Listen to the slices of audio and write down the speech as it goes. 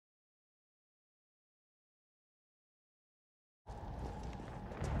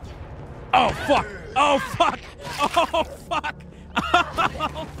Oh, fuck. Oh, fuck. Oh, fuck.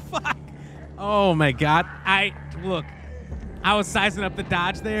 Oh, fuck. Oh, my God. Look, I was sizing up the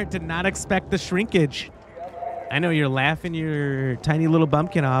dodge there. Did not expect the shrinkage. I know you're laughing your tiny little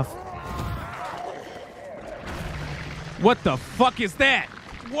bumpkin off. What the fuck is that?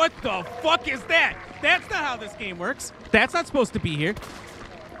 What the fuck is that? That's not how this game works. That's not supposed to be here.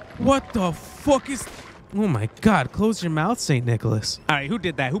 What the fuck is... Oh my God, close your mouth, St. Nicholas. All right, who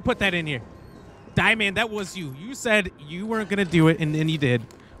did that? Who put that in here? Diamond, that was you. You said you weren't gonna do it, and then you did.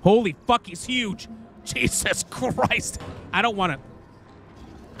 Holy fuck, he's huge. Jesus Christ. I don't want to...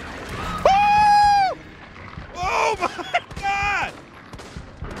 Oh my God!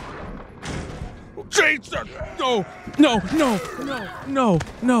 Jesus! No, no, no, no, no,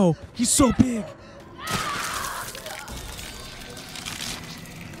 no. He's so big.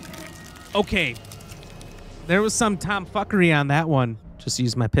 Okay. There was some tomfuckery on that one. Just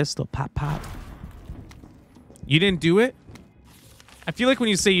use my pistol. Pop, pop. You didn't do it? I feel like when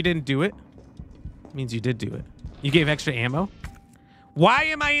you say you didn't do it, it means you did do it. You gave extra ammo? Why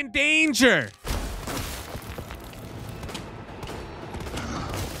am I in danger?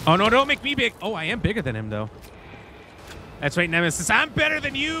 Oh, no, don't make me big. Oh, I am bigger than him, though. That's right, Nemesis. I'm better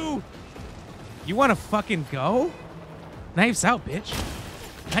than you. You want to fucking go? Knives out, bitch.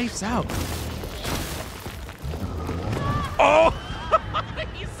 Knives out. Oh!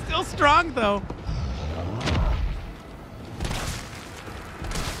 He's still strong, though.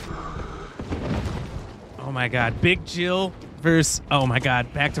 Oh, my God. Big Jill versus... Oh, my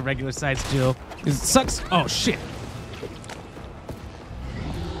God. Back to regular size Jill. It sucks. Oh, shit.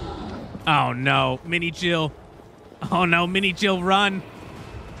 Oh, no. Mini Jill. Oh, no. Mini Jill, run.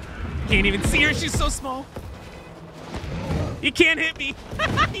 Can't even see her. She's so small. You can't hit me.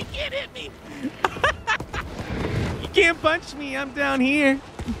 You can't hit me. You can't punch me. I'm down here.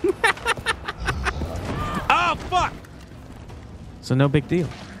 Oh, fuck. So no big deal.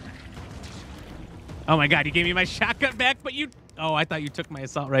 Oh, my God. You gave me my shotgun back, but you... Oh, I thought you took my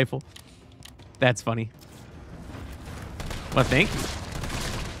assault rifle. That's funny. Well, thank you.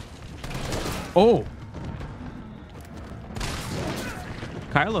 Oh.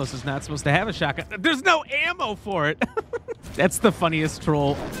 Carlos is not supposed to have a shotgun. There's no ammo for it. That's the funniest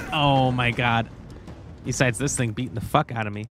troll. Oh, my God. Besides this thing beating the fuck out of me.